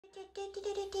Hello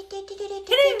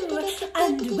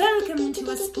and welcome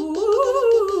to a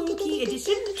spooky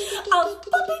edition of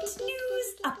Puppet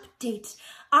News Update.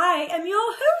 I am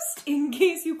your host, in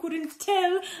case you couldn't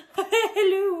tell.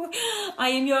 Hello, I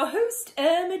am your host,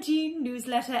 Irma Jean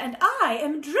Newsletter, and I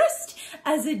am dressed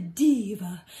as a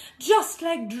diva. Just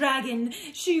like Dragon,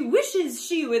 she wishes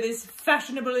she were this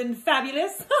fashionable and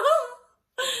fabulous.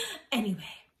 Anyway.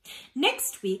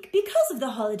 Next week, because of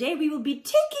the holiday, we will be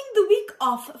taking the week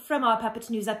off from our Puppet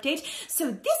News Update,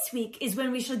 so this week is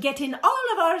when we shall get in all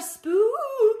of our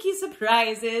spooky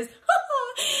surprises.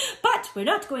 But we're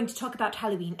not going to talk about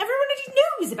Halloween. Everyone already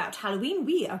knows about Halloween.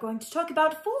 We are going to talk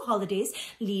about 4 holidays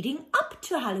leading up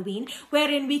to Halloween,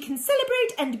 wherein we can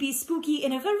celebrate and be spooky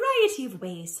in a variety of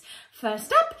ways.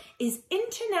 First up is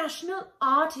International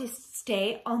Artists'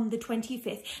 Day on the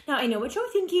 25th. Now, I know what you're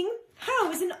thinking.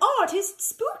 How is an artist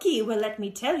spooky? Well, let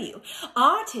me tell you.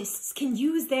 Artists can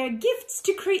use their gifts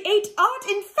to create art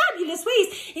in fabulous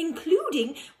ways,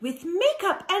 including with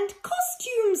makeup and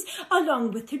costumes,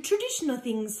 along with the traditional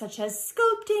things such as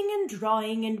sculpting and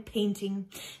drawing and painting.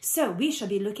 So we shall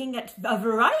be looking at a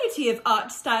variety of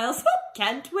art styles.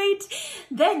 Can't wait.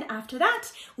 Then after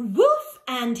that, Wolf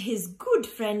and his good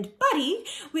friend Buddy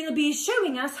will be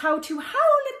showing us how to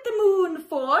howl at the moon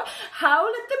for Howl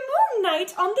at the Moon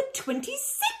Night on the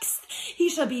 26th. He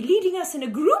shall be leading us in a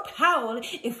group howl.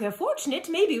 If we're fortunate,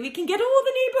 maybe we can get all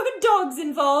the neighborhood dogs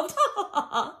involved.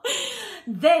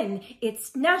 Then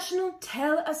it's National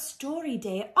Tell a Story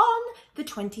Day on the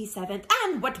 27th.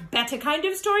 And what better kind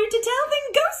of story to tell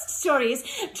than ghost stories?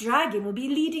 Dragon will be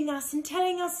leading us and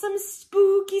telling us some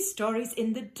spooky stories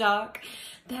in the dark.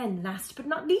 Then, last but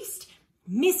not least,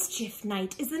 Mischief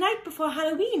Night is the night before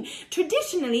Halloween.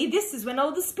 Traditionally, this is when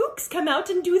all the spooks come out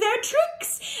and do their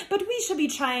tricks. But we shall be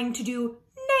trying to do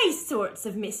nice sorts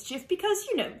of mischief because,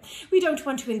 you know, we don't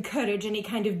want to encourage any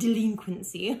kind of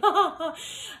delinquency.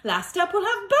 Last up, we'll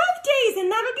have birthdays,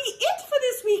 and that'll be it for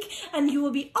this week. And you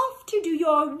will be off to do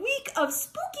your week of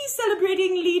spooky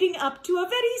celebrating leading up to a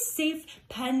very safe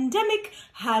pandemic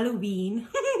Halloween.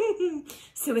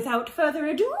 So without further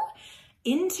ado,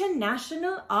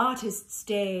 International Artists'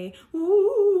 Day.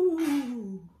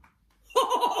 Ooh.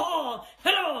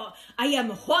 Hello, I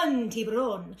am Juan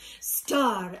Tiburon,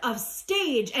 star of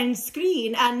stage and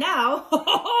screen, and now,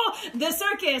 the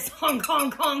circus, honk,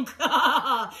 honk, honk.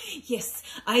 Yes,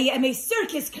 I am a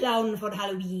circus clown for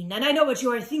Halloween, and I know what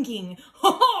you are thinking.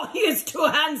 He is too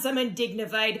handsome and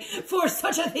dignified for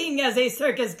such a thing as a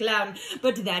circus clown,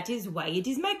 but that is why it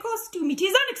is my costume. It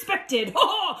is unexpected.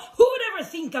 Who would ever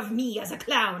think of me as a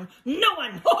clown? No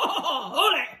one.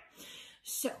 Ole.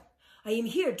 So, I am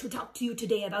here to talk to you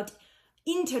today about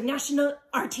International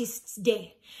Artists'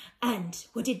 Day and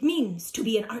what it means to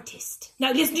be an artist.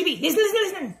 Now listen to me,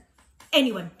 listen.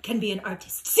 Anyone can be an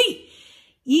artist. See,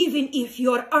 even if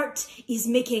your art is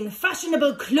making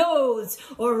fashionable clothes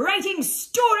or writing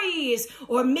stories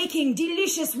or making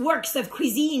delicious works of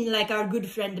cuisine like our good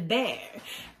friend Bear,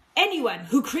 anyone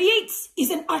who creates is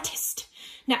an artist.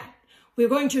 Now, we're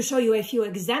going to show you a few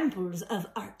examples of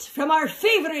art from our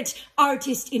favorite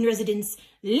artist in residence,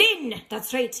 Lynn.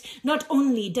 That's right. Not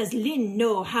only does Lynn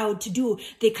know how to do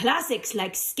the classics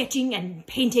like sketching and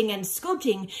painting and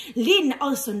sculpting, Lynn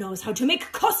also knows how to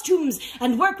make costumes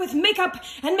and work with makeup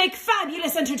and make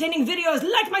fabulous entertaining videos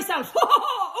like myself.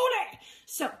 Ole!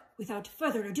 So, without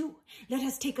further ado, let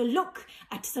us take a look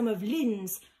at some of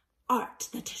Lynn's art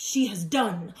that she has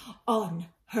done on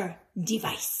her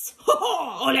device.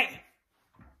 Ole!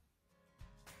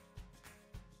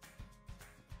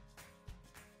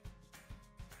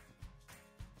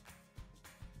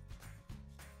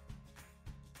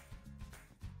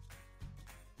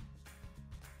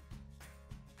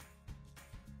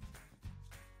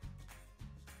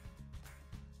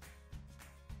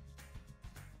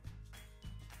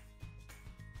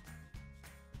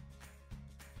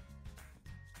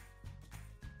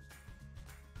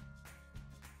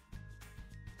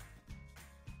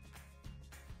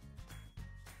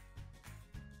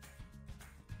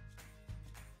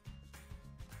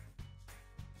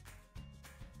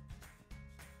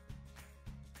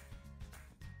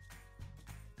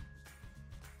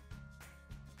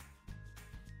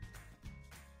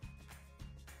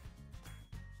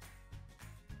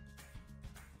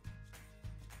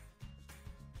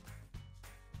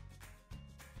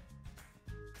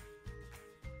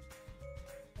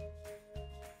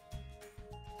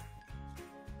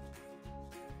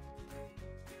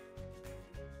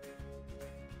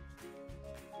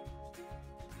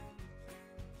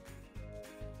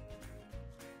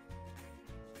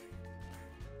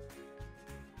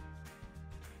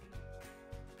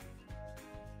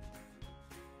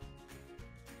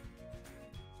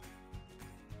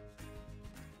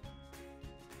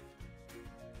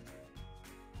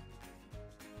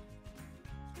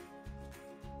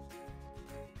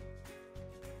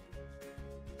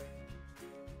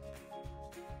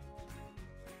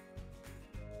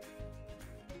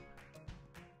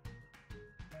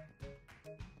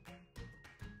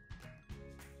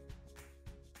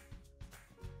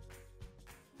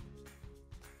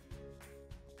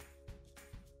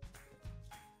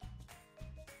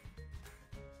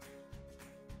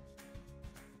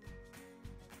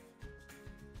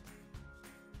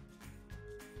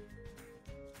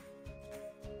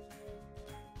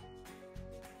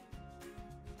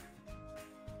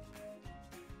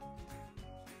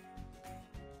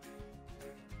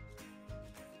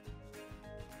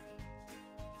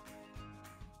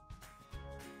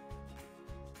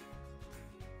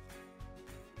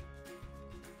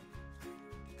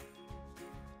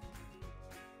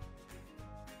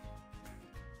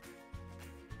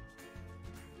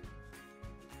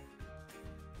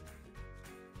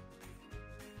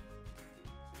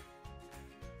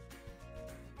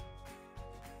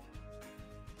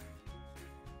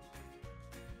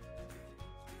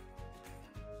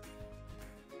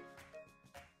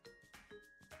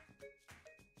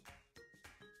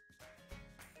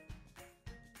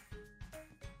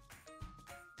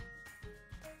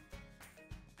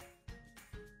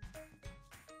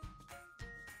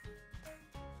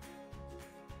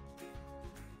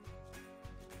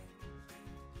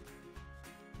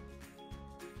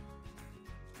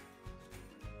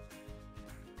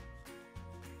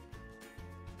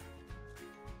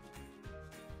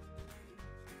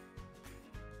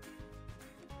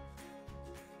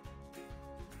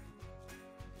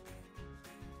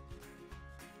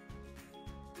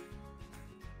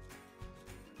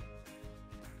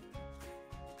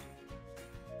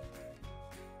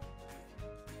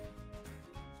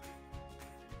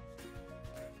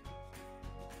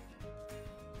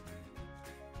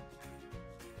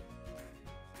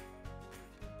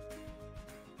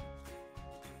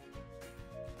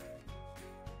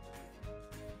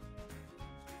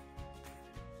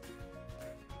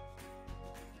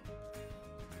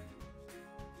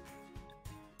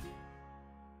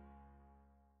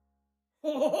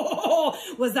 Oh,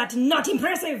 was that not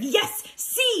impressive? Yes,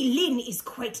 see, Lynn is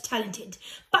quite talented.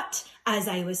 But, as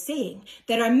I was saying,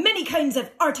 there are many kinds of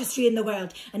artistry in the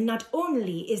world, and not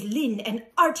only is Lynn an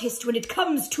artist when it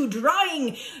comes to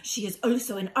drawing, she is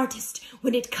also an artist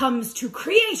when it comes to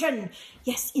creation.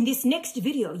 Yes, in this next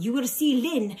video, you will see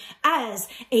Lynn as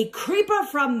a creeper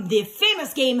from the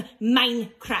famous game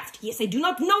Minecraft. Yes, I do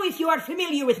not know if you are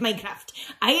familiar with Minecraft.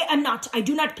 I am not. I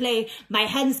do not play. My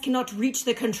hands cannot reach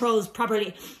the controls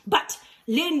properly. But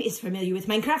Lynn is familiar with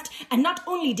Minecraft, and not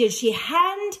only did she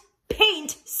hand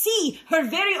paint, see, her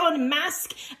very own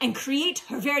mask and create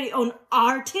her very own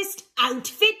artist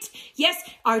outfit. Yes,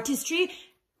 artistry,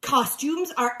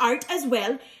 costumes are art as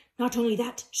well. Not only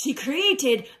that, she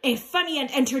created a funny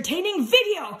and entertaining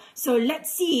video. So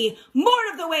let's see more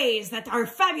of the ways that our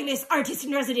fabulous artist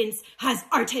in residence has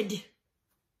arted.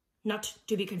 Not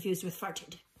to be confused with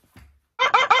farted.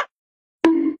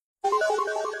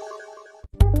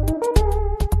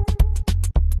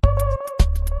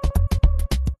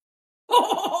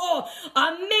 Oh,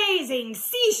 amazing!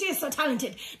 See, she is so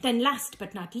talented. Then last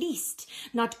but not least,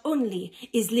 not only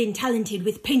is Lynn talented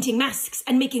with painting masks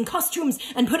and making costumes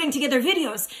and putting together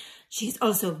videos, she is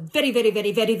also very, very,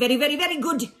 very, very, very, very, very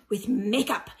good with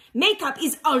makeup. Makeup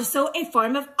is also a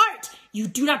form of art. You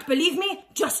do not believe me?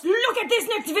 Just look at this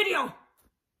next video.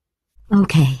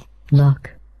 Okay,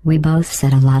 look, we both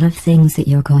said a lot of things that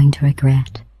you're going to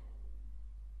regret.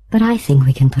 But I think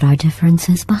we can put our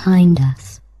differences behind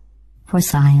us. For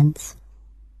science.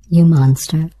 You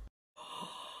monster.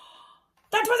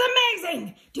 That was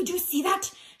amazing! Did you see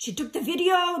that? She took the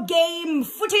video game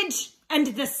footage and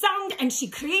the sound and she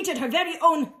created her very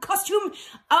own costume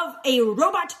of a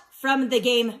robot from the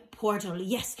game Portal.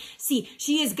 Yes, see,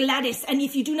 she is Gladys, and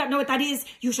if you do not know what that is,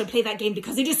 you should play that game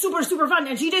because it is super, super fun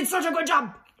and she did such a good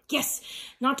job. Yes,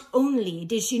 not only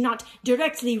did she not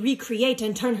directly recreate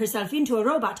and turn herself into a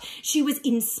robot, she was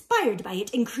inspired by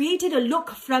it and created a look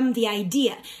from the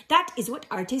idea. That is what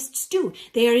artists do.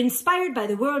 They are inspired by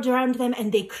the world around them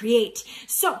and they create.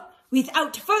 So,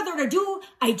 without further ado,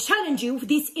 I challenge you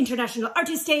this International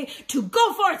Artist Day to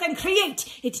go forth and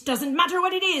create. It doesn't matter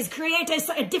what it is. Create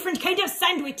a different kind of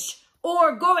sandwich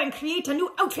or go and create a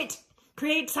new outfit.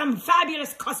 Create some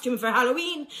fabulous costume for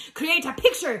Halloween. Create a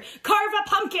picture. Carve a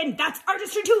pumpkin. That's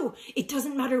artistry too. It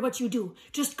doesn't matter what you do.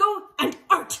 Just go and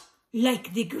art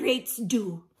like the greats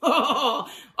do. Oh,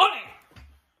 ole!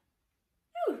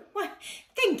 Oh, why,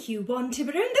 thank you, Juan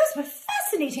Tiburon. Those were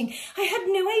fascinating. I had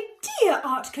no idea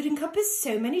art could encompass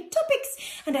so many topics,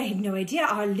 and I had no idea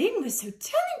our Lynn was so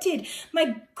talented.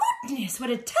 My goodness, what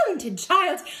a talented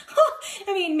child. Oh,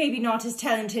 I mean, maybe not as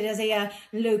talented as a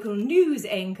local news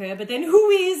anchor, but then who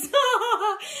is?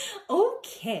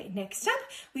 Okay, next up,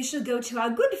 we shall go to our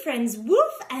good friends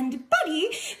Wolf and Buddy,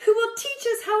 who will teach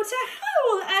us how to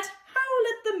howl at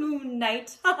the Moon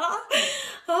Night.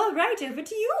 All right, over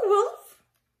to you, Wolf.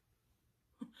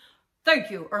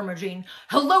 Thank you, Irma Jean.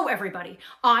 Hello, everybody.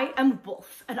 I am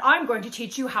Wolf, and I'm going to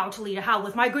teach you how to lead a howl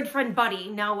with my good friend Buddy.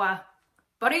 Now,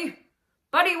 Buddy?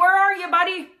 Buddy, where are you,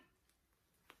 Buddy?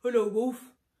 Hello, Wolf.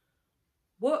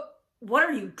 What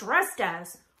are you dressed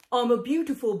as? I'm a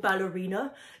beautiful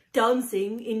ballerina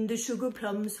dancing in the Sugar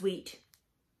Plum Suite.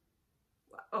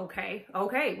 Okay.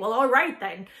 Well, all right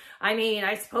then. I mean,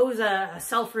 I suppose a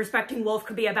self-respecting wolf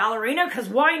could be a ballerina, because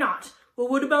why not? Well,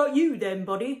 what about you then,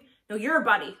 Buddy? No, you're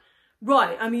Buddy.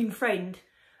 Right, I mean friend.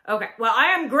 Okay, well, I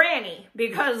am Granny,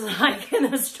 because, like,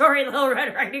 in the story Little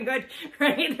Red Riding Hood,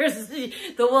 right, there's the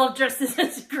wolf dressed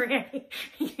as Granny.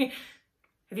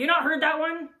 Have you not heard that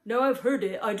one? No, I've heard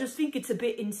it. I just think it's a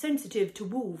bit insensitive to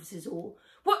wolves is all.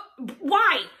 What?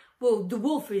 Why? Well, the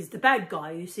wolf is the bad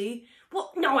guy, you see.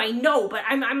 Well, no, I know, but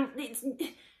it's...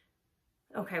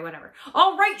 Okay, whatever.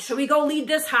 All right, shall we go lead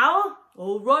this howl?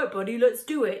 All right, Buddy, let's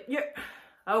do it. Yeah.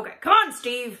 Okay, come on,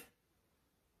 Steve.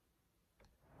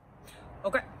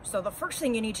 Okay, so the first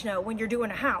thing you need to know when you're doing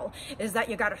a howl is that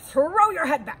you gotta throw your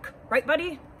head back. Right,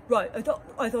 Buddy? Right, I thought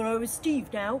I was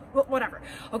Steve now. Well, whatever.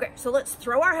 Okay, so let's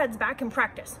throw our heads back and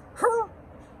practice.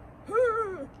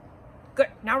 Good,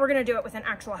 now we're gonna do it with an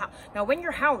actual howl. Now when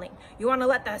you're howling, you wanna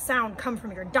let the sound come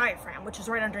from your diaphragm, which is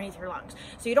right underneath your lungs.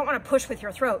 So you don't wanna push with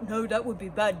your throat. No, that would be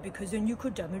bad because then you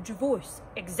could damage your voice.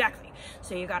 Exactly.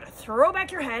 So you gotta throw back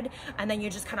your head and then you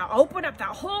just kinda open up that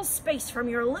whole space from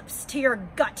your lips to your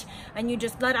gut and you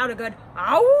just let out a good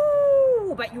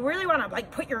ow, but you really wanna like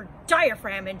put your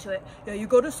diaphragm into it. Yeah, you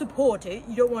gotta support it.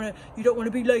 You don't wanna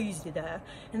be lazy there.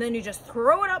 And then you just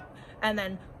throw it up and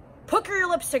then pucker your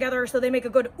lips together so they make a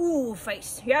good ooh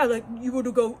face. Yeah, like you want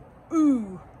to go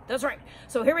ooh. That's right.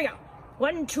 So here we go.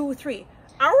 1, 2, 3.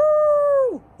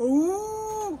 Ow!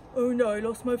 Ooh! Oh no, I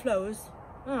lost my flowers.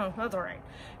 Oh, that's all right.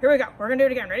 Here we go. We're gonna do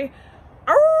it again. Ready?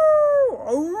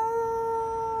 Oh!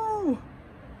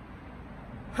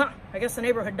 Huh, I guess the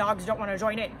neighborhood dogs don't want to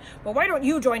join in. Well, why don't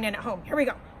you join in at home? Here we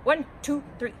go. 1, 2,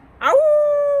 3. Ow!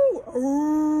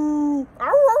 Ow! Ow!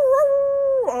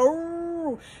 Ow!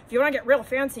 Ow! If you want to get real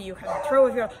fancy, you can throw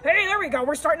with your... Hey, there we go.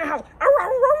 We're starting to howl. Ow!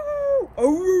 Ow!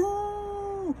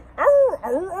 Ow! Ow! Ow!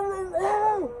 Ow!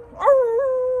 Ow!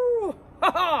 Ow!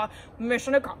 Ha-ha!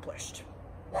 Mission accomplished.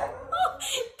 Oh,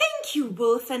 thank you,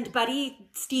 Wolf and Buddy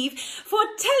Steve, for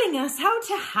telling us how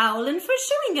to howl and for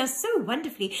showing us so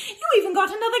wonderfully. You even got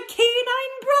another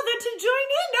canine brother to join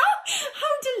in. Oh,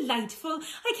 how delightful.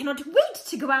 I cannot wait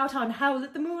to go out on Howl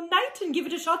at the Moon Night and give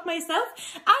it a shot myself.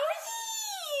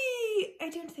 I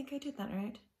don't think I did that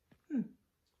right.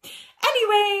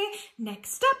 Anyway,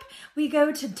 next up, we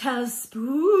go to tell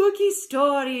spooky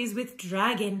stories with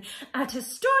Dragon at a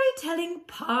storytelling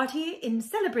party in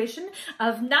celebration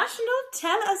of National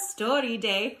Tell a Story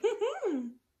Day.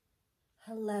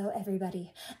 Hello,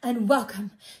 everybody, and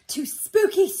welcome to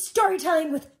Spooky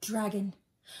Storytelling with Dragon.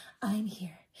 I'm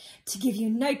here to give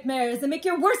you nightmares and make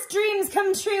your worst dreams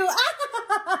come true.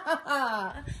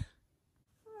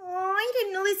 Oh, I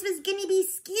didn't know this was gonna be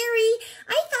scary.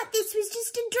 I thought this was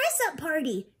just a dress-up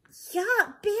party.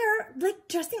 Yeah, Bear, like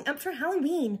dressing up for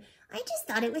Halloween. I just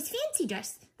thought it was fancy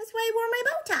dress. That's why I wore my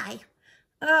bow tie.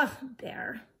 Oh,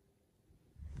 Bear.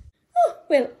 Oh,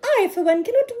 well, I, for one,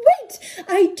 cannot wait.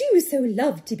 I do so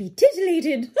love to be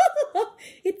titillated.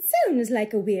 It sounds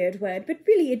like a weird word, but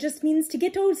really it just means to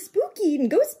get all spooky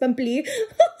and ghost bumpily.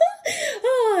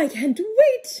 Oh, I can't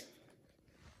wait.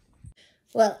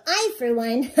 Well, I, for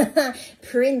one,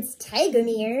 Prince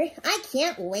Tigomir, I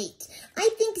can't wait. I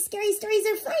think scary stories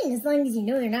are fine as long as you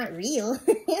know they're not real.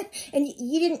 And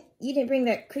you didn't bring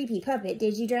that creepy puppet,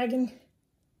 did you, Dragon?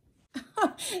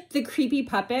 The creepy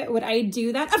puppet? Would I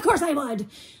do that? Of course I would.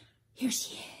 Here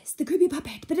she is, the creepy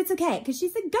puppet, but it's okay because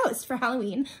she's a ghost for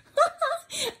Halloween.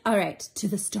 All right, to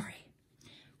the story.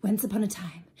 Once upon a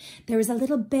time, there was a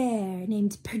little bear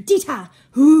named Perdita.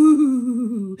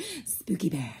 Ooh, spooky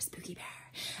bear, spooky bear.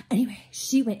 Anyway,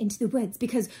 she went into the woods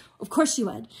because, of course she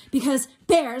would, because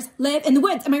bears live in the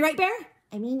woods. Am I right, Bear?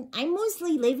 I mean, I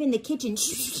mostly live in the kitchen.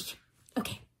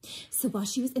 Okay, so while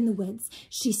she was in the woods,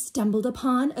 she stumbled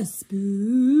upon a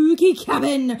spooky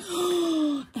cabin.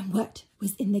 And what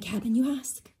was in the cabin, you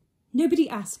ask? Nobody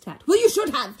asked that. Well, you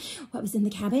should have. What was in the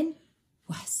cabin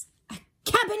was a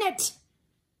cabinet.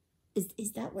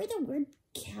 Is that where the word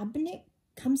cabinet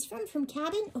comes from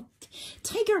cabin? Oh,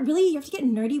 Tiger, really? You have to get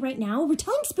nerdy right now? We're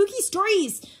telling spooky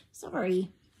stories.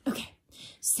 Sorry. Okay,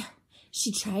 so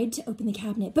she tried to open the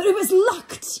cabinet, but it was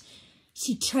locked.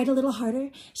 She tried a little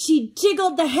harder. She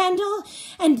jiggled the handle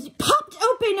and popped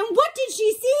open. And what did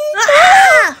she see?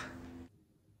 Ah!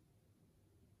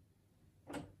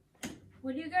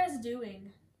 What are you guys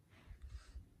doing?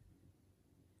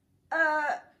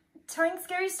 Telling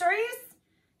scary stories?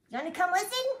 You wanna come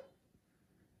listen?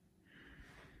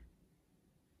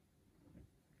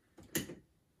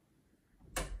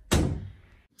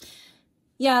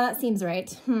 Yeah, that seems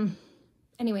right.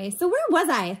 Anyway, so where was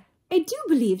I? I do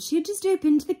believe she had just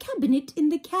opened the cabinet in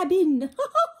the cabin.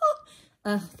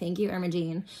 Thank you, Irma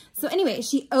Jean. So anyway,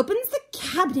 she opens the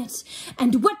cabinet,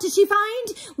 and what does she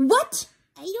find? What?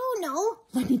 I don't know.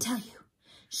 Let me tell you.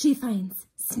 She finds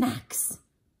snacks.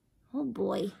 Oh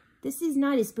boy, this is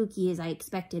not as spooky as I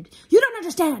expected. You don't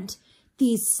understand.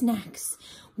 These snacks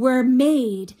were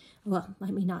made... Well,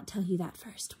 let me not tell you that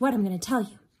first. What I'm going to tell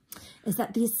you is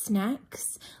that these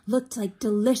snacks looked like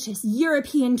delicious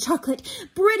European chocolate,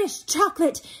 British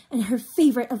chocolate, and her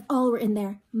favorite of all were in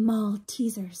there,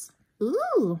 Maltesers.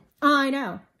 Ooh, I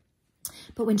know.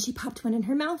 But when she popped one in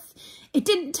her mouth, it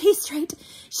didn't taste right.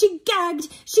 She gagged,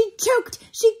 she choked,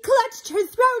 she clutched her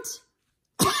throat.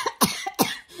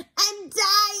 I'm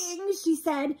dying, she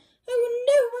said. Oh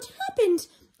no, what happened?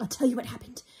 I'll tell you what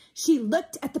happened. She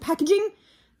looked at the packaging.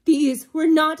 These were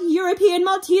not European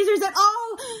Maltesers at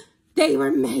all. They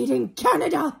were made in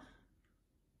Canada.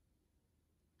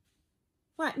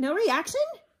 What, no reaction?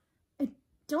 I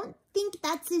don't think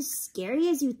that's as scary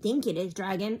as you think it is,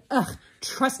 Dragon. Ugh,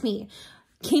 trust me.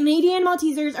 Canadian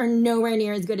Maltesers are nowhere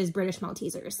near as good as British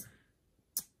Maltesers.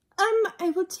 I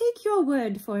will take your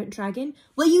word for it, Dragon.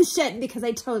 Well, you should, because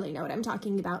I totally know what I'm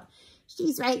talking about.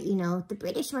 She's right, you know. The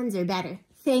British ones are better.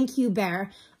 Thank you, Bear.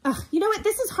 Ugh, you know what?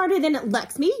 This is harder than it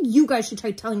looks. Maybe you guys should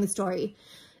try telling the story.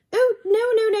 Oh,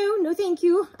 no, thank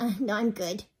you. No, I'm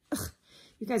good. Ugh,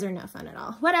 you guys are not fun at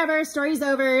all. Whatever, story's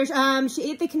over.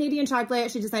 She ate the Canadian chocolate.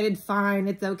 She decided, fine,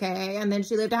 it's okay. And then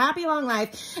she lived a happy, long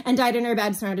life and died in her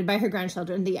bed surrounded by her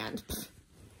grandchildren. The end.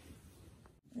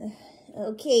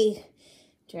 Okay,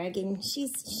 Dragon,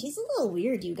 she's a little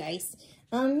weird, you guys.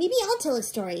 Maybe I'll tell a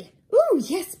story. Ooh,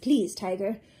 yes, please,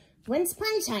 Tiger. Once upon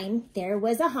a time, there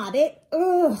was a hobbit.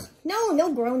 Ugh,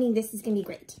 no groaning, this is gonna be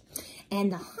great.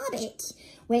 And the hobbit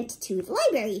went to the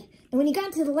library. And when he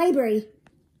got to the library,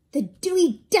 the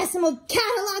Dewey Decimal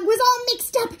Catalog was all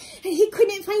mixed up, and he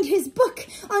couldn't find his book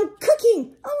on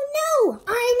cooking. Oh no,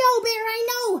 I know, Bear, I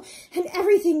know. And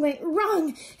everything went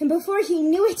wrong, and before he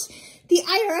knew it, the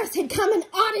IRS had come and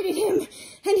audited him,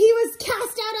 and he was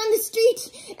cast out on the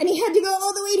street, and he had to go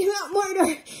all the way to Mount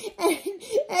Mordor,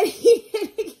 and he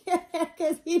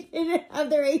because he didn't have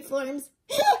the right forms,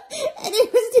 and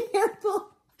it was terrible.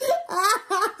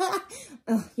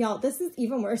 Oh, y'all, this is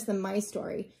even worse than my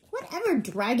story. Whatever,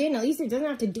 Dragon. At least it doesn't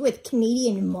have to do with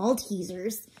Canadian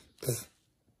Maltesers.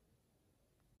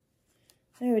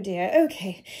 Oh dear,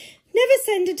 okay. Never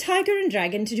send a tiger and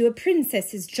dragon to do a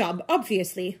princess's job,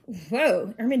 obviously.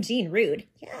 Whoa, Ermagine, rude.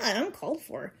 Yeah, uncalled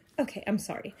for. Okay, I'm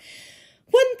sorry.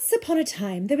 Once upon a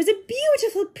time, there was a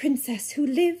beautiful princess who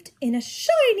lived in a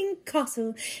shining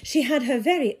castle. She had her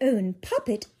very own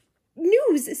puppet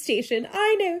news station.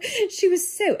 I know, she was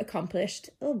so accomplished.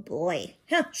 Oh boy.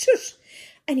 Huh, shush.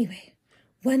 Anyway,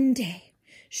 one day,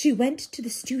 she went to the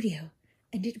studio,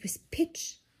 and it was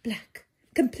pitch black,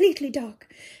 completely dark,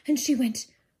 and she went,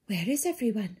 "Where is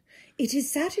everyone? It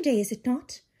is Saturday, is it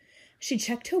not?" She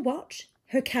checked her watch,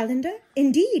 her calendar.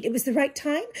 Indeed, it was the right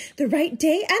time, the right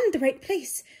day, and the right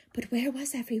place. But where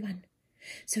was everyone?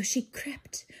 So she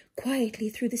crept quietly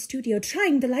through the studio,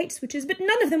 trying the light switches, but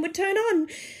none of them would turn on.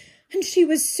 And she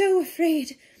was so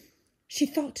afraid. She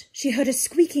thought she heard a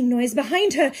squeaking noise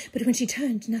behind her, but when she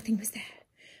turned, nothing was there.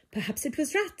 Perhaps it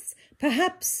was rats.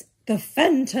 Perhaps the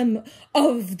phantom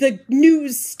of the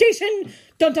news station.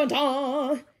 Dun, dun,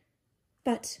 dun.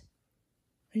 But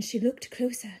when she looked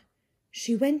closer,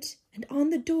 she went, and on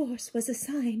the doors was a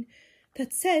sign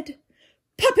that said,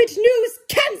 "Puppet News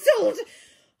Cancelled!"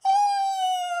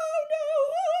 Oh, no!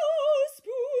 Oh,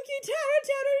 spooky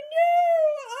terror, no!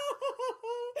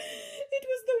 Oh, it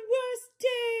was the worst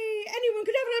day anyone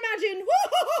could ever imagine.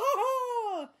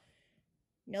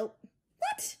 Nope.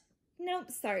 What?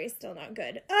 Nope, sorry, still not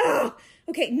good. Oh,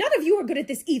 okay, none of you are good at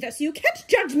this either, so you can't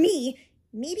judge me.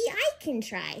 Maybe I can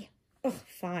try. Oh,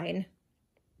 fine.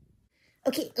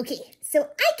 Okay, so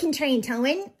I can try and tell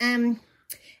one.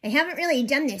 I haven't really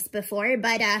done this before,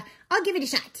 but I'll give it a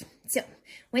shot. So,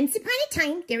 once upon a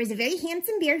time, there was a very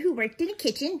handsome bear who worked in a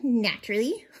kitchen,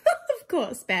 naturally. Of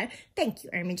course, Bear. Thank you,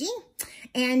 Ermagine.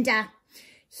 And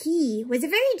he was a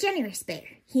very generous bear.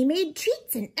 He made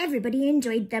treats and everybody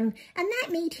enjoyed them, and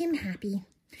that made him happy.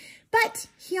 But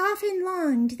he often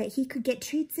longed that he could get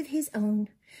treats of his own.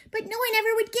 But no one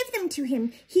ever would give them to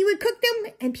him. He would cook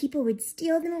them, and people would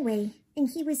steal them away. And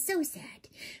he was so sad.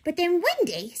 But then one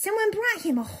day, someone brought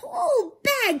him a whole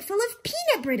bag full of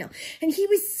peanut brittle. And he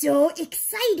was so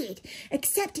excited.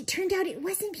 Except it turned out it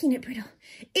wasn't peanut brittle.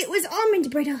 It was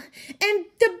almond brittle. And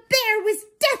the bear was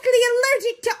deathly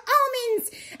allergic to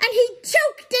almonds. And he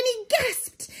choked and he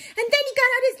gasped. And then he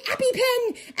got out his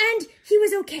EpiPen. And he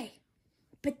was okay.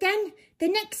 But then, the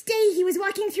next day, he was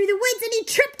walking through the woods and he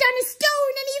tripped on a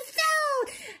stone and he fell.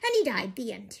 And he died.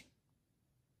 The end.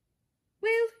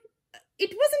 Well,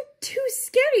 it wasn't too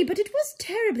scary, but it was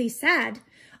terribly sad.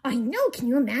 I know. Can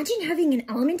you imagine having an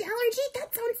almond allergy?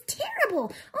 That sounds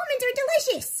terrible. Almonds are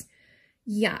delicious.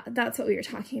 Yeah, that's what we were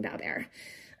talking about, Bear.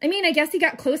 I mean, I guess he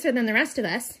got closer than the rest of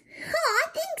us.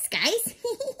 Aw, thanks, guys.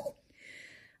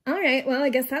 All right, well, I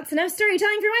guess that's enough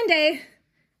storytelling for one day.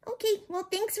 Okay, well,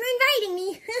 thanks for inviting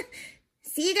me.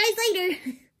 See you guys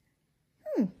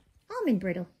later. Almond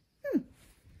brittle.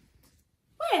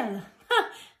 Well,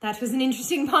 that was an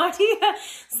interesting party.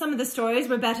 Some of the stories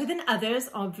were better than others.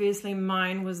 Obviously,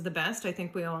 mine was the best. I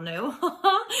think we all know.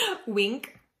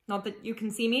 Wink. Not that you can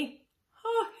see me.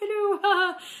 Oh,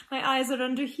 hello. My eyes are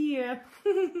under here.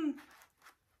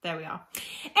 There we are.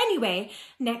 Anyway,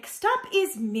 next up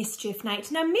is Mischief Night.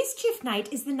 Now, Mischief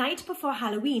Night is the night before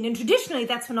Halloween, and traditionally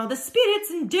that's when all the spirits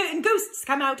and ghosts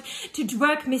come out to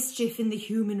work mischief in the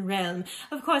human realm.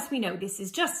 Of course, we know this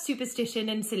is just superstition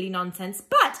and silly nonsense,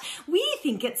 but we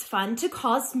think it's fun to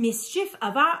cause mischief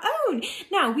of our own.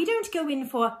 Now, we don't go in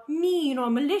for mean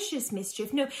or malicious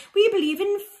mischief. No, we believe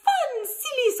in fun,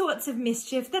 silly sorts of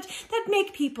mischief that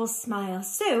make people smile.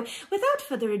 So, without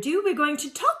further ado, we're going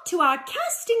to talk to our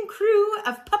casting crew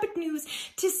of Puppet News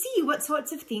to see what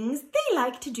sorts of things they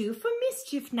like to do for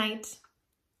Mischief Night.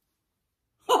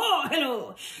 Oh,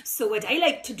 hello. So what I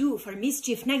like to do for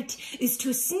Mischief Night is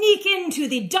to sneak into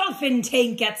the dolphin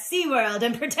tank at SeaWorld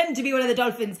and pretend to be one of the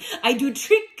dolphins. I do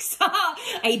tricks.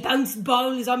 I bounce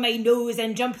balls on my nose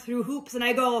and jump through hoops and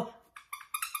I go,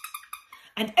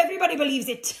 And everybody believes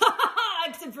it,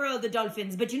 except for all the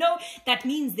dolphins. But you know, that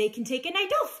means they can take a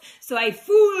night off. So I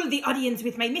fool the audience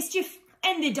with my mischief,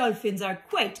 and the dolphins are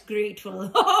quite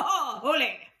grateful. Ole!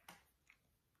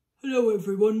 Hello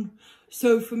everyone.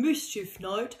 So for mischief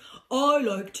night, I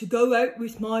like to go out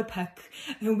with my pack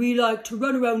and we like to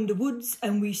run around the woods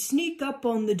and we sneak up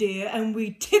on the deer and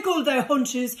we tickle their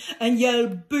haunches and yell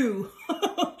boo.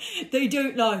 They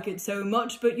don't like it so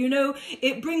much, but you know,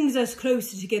 it brings us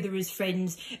closer together as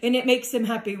friends and it makes them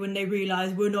happy when they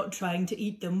realise we're not trying to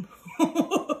eat them.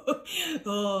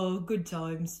 Oh, good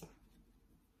times.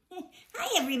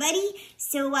 Hi, everybody.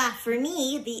 So, for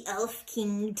me, the Elf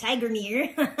King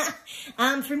Tigermere,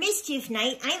 for mischief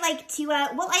night, I like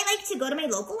to go to my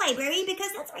local library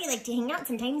because that's where I like to hang out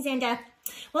sometimes. And,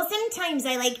 sometimes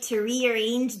I like to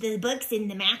rearrange the books in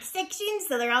the math section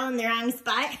so they're all in the wrong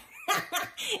spot.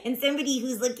 And somebody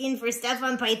who's looking for stuff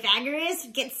on Pythagoras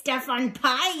gets stuff on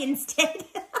pi instead.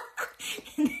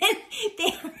 And then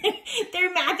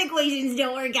their math equations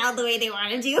don't work out the way they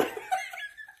want to.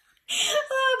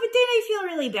 But then I feel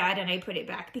really bad and I put it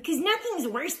back because nothing's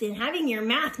worse than having your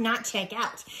math not check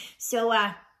out. So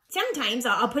sometimes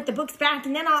I'll put the books back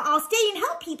and then I'll stay and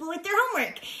help people with their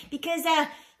homework because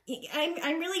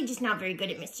I'm really just not very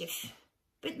good at mischief.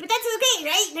 But that's okay,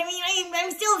 right? I mean,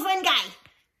 I'm still a fun guy.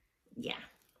 Yeah.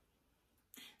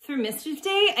 For Mischief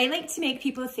Day, I like to make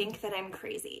people think that I'm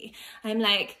crazy. I'm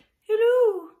like,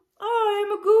 hello,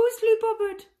 I'm a ghostly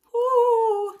puppet.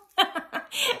 Oh.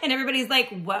 And everybody's like,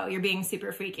 whoa, you're being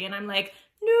super freaky. And I'm like,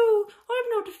 no, I'm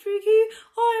not freaky.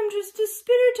 I'm just a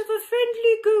spirit of a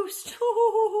friendly ghost.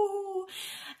 Oh.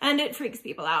 And it freaks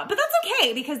people out. But that's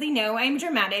okay because they know I'm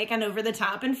dramatic and over the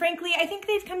top. And frankly, I think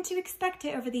they've come to expect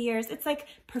it over the years. It's like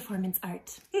performance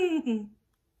art.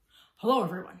 Hello,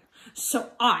 everyone. So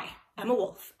I am a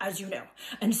wolf, as you know.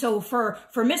 And so for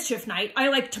mischief night, I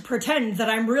like to pretend that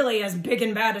I'm really as big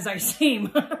and bad as I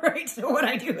seem, right? So what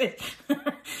I do is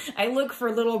I look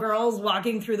for little girls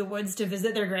walking through the woods to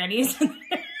visit their grannies. And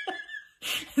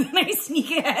then I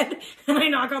sneak ahead and I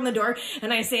knock on the door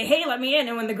and I say, hey, let me in.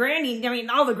 And when the granny,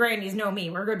 all the grannies know me.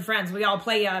 We're good friends. We all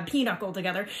play pinochle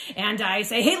together. And I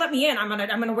say, hey, let me in. I'm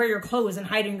gonna wear your clothes and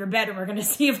hide in your bed and we're gonna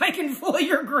see if I can fool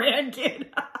your grandkid.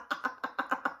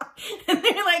 And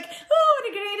they're like, oh, what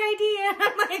a great idea.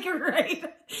 I'm like, right.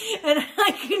 And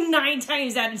like 9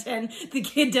 times out of 10, the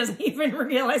kid doesn't even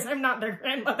realize I'm not their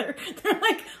grandmother. They're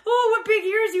like, oh, what big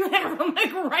ears you have. I'm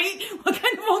like, right? What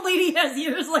kind of old lady has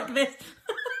ears like this?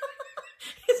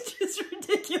 It's just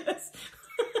ridiculous.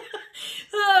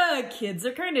 Kids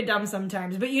are kind of dumb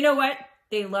sometimes, but you know what?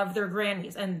 They love their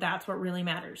grannies, and that's what really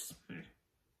matters.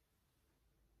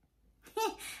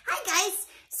 Hi, guys.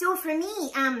 So for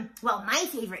me, my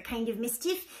favorite kind of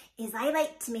mischief is I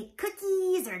like to make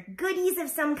cookies or goodies of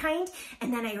some kind,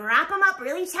 and then I wrap them up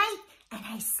really tight, and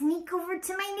I sneak over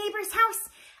to my neighbor's house,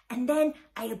 and then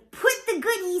I put the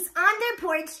goodies on their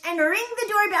porch and ring the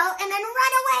doorbell and then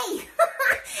run away.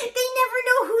 They never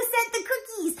know who sent the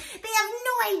cookies. They have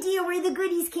no idea where the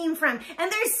goodies came from,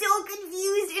 and they're so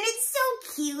confused, and it's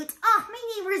so cute. Oh, my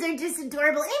neighbors are just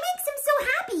adorable. It makes them so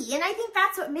happy, and I think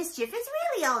that's what mischief is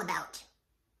really all about.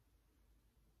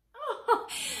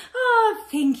 Oh,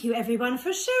 thank you everyone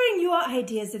for sharing your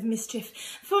ideas of mischief.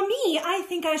 For me, I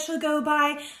think I shall go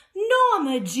by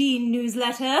Norma Jean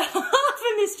newsletter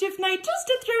for mischief night just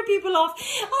to throw people off.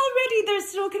 Already they're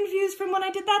still confused from when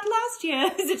I did that last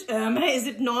year. Is it Irma? Is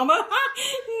it Norma?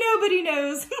 Nobody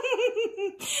knows.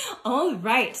 All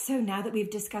right, so now that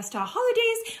we've discussed our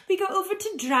holidays, we go over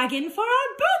to Dragon for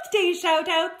our birthday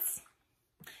shout-outs.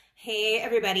 Hey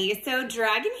everybody, so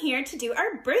Dragon here to do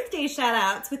our birthday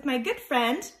shout-outs with my good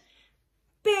friend,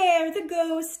 Bear the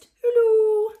Ghost.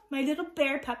 Hello, my little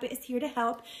bear puppet is here to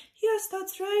help. Yes,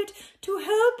 that's right, to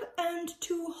help and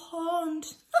to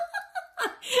haunt.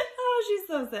 Oh, she's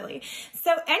so silly.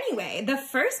 So anyway, the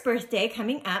first birthday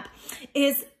coming up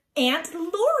is Aunt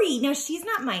Lori. Now, she's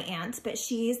not my aunt, but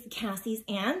she's Cassie's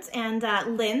aunt and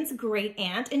Lynn's great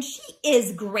aunt, and she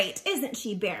is great, isn't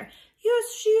she, Bear?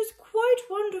 Yes, she is quite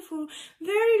wonderful,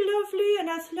 very lovely and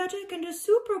athletic and a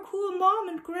super cool mom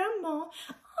and grandma.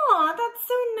 Aw, that's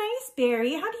so nice,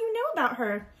 Barry. How do you know about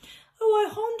her? Oh,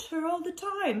 I haunt her all the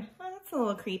time. Oh, that's a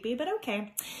little creepy, but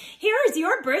okay. Here's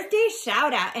your birthday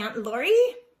shout out, Aunt Lori.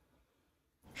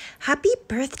 Happy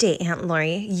birthday, Aunt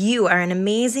Lori. You are an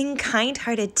amazing,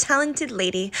 kind-hearted, talented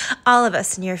lady. All of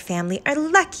us in your family are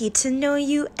lucky to know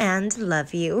you and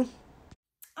love you.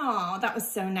 Oh, that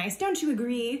was so nice. Don't you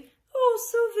agree? Oh, Oh,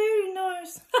 so very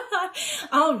nice.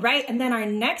 All right, and then our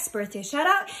next birthday shout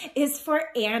out is for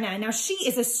Anna. Now, she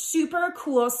is a super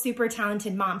cool, super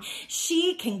talented mom.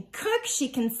 She can cook, she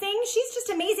can sing, she's just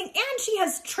amazing, and she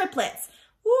has triplets.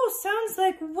 Oh, sounds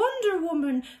like Wonder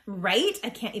Woman, right? I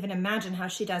can't even imagine how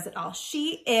she does it all.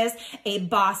 She is a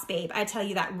boss babe, I tell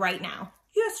you that right now.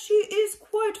 Yes, she is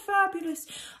quite fabulous.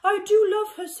 I do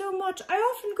love her so much. I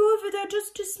often go over there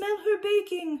just to smell her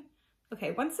baking.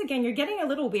 Okay, once again, you're getting a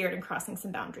little weird and crossing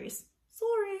some boundaries.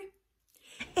 Sorry.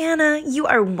 Anna, you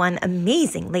are one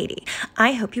amazing lady.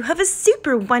 I hope you have a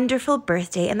super wonderful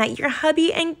birthday and that your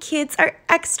hubby and kids are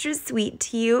extra sweet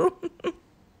to you.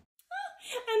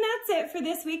 And that's it for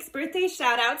this week's birthday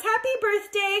shout-outs. Happy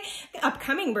birthday!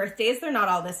 Upcoming birthdays, they're not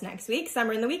all this next week. Some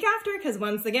are in the week after, because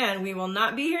once again, we will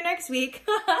not be here next week.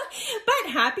 But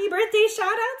happy birthday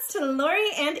shout-outs to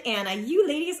Lori and Anna. You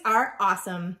ladies are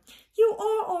awesome. You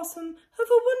are awesome. Have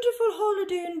a wonderful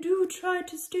holiday and do try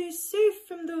to stay safe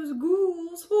from those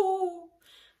ghouls. Oh.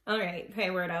 All right, okay,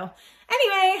 weirdo.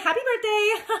 Anyway, happy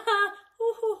birthday!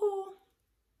 Oh,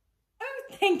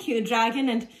 thank you,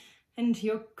 Dragon, and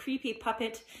your creepy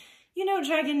puppet. You know,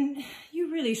 Dragon, you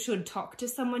really should talk to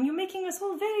someone. You're making us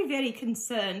all very, very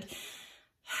concerned.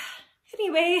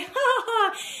 Anyway,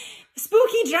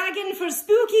 spooky dragon for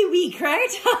spooky week,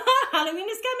 right? Halloween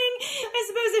is coming. I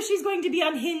suppose if she's going to be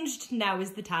unhinged, now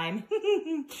is the time.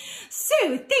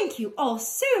 So, thank you all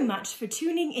so much for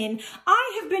tuning in.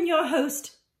 I have been your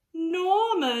host,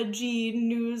 Norma G.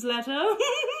 Newsletter.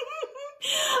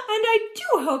 And I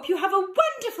do hope you have a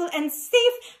wonderful and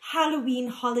safe Halloween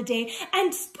holiday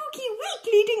and spooky week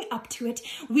leading up to it.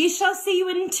 We shall see you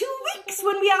in 2 weeks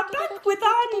when we are back with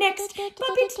our next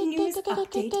Puppet News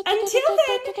update. Until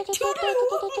then, toodaloo!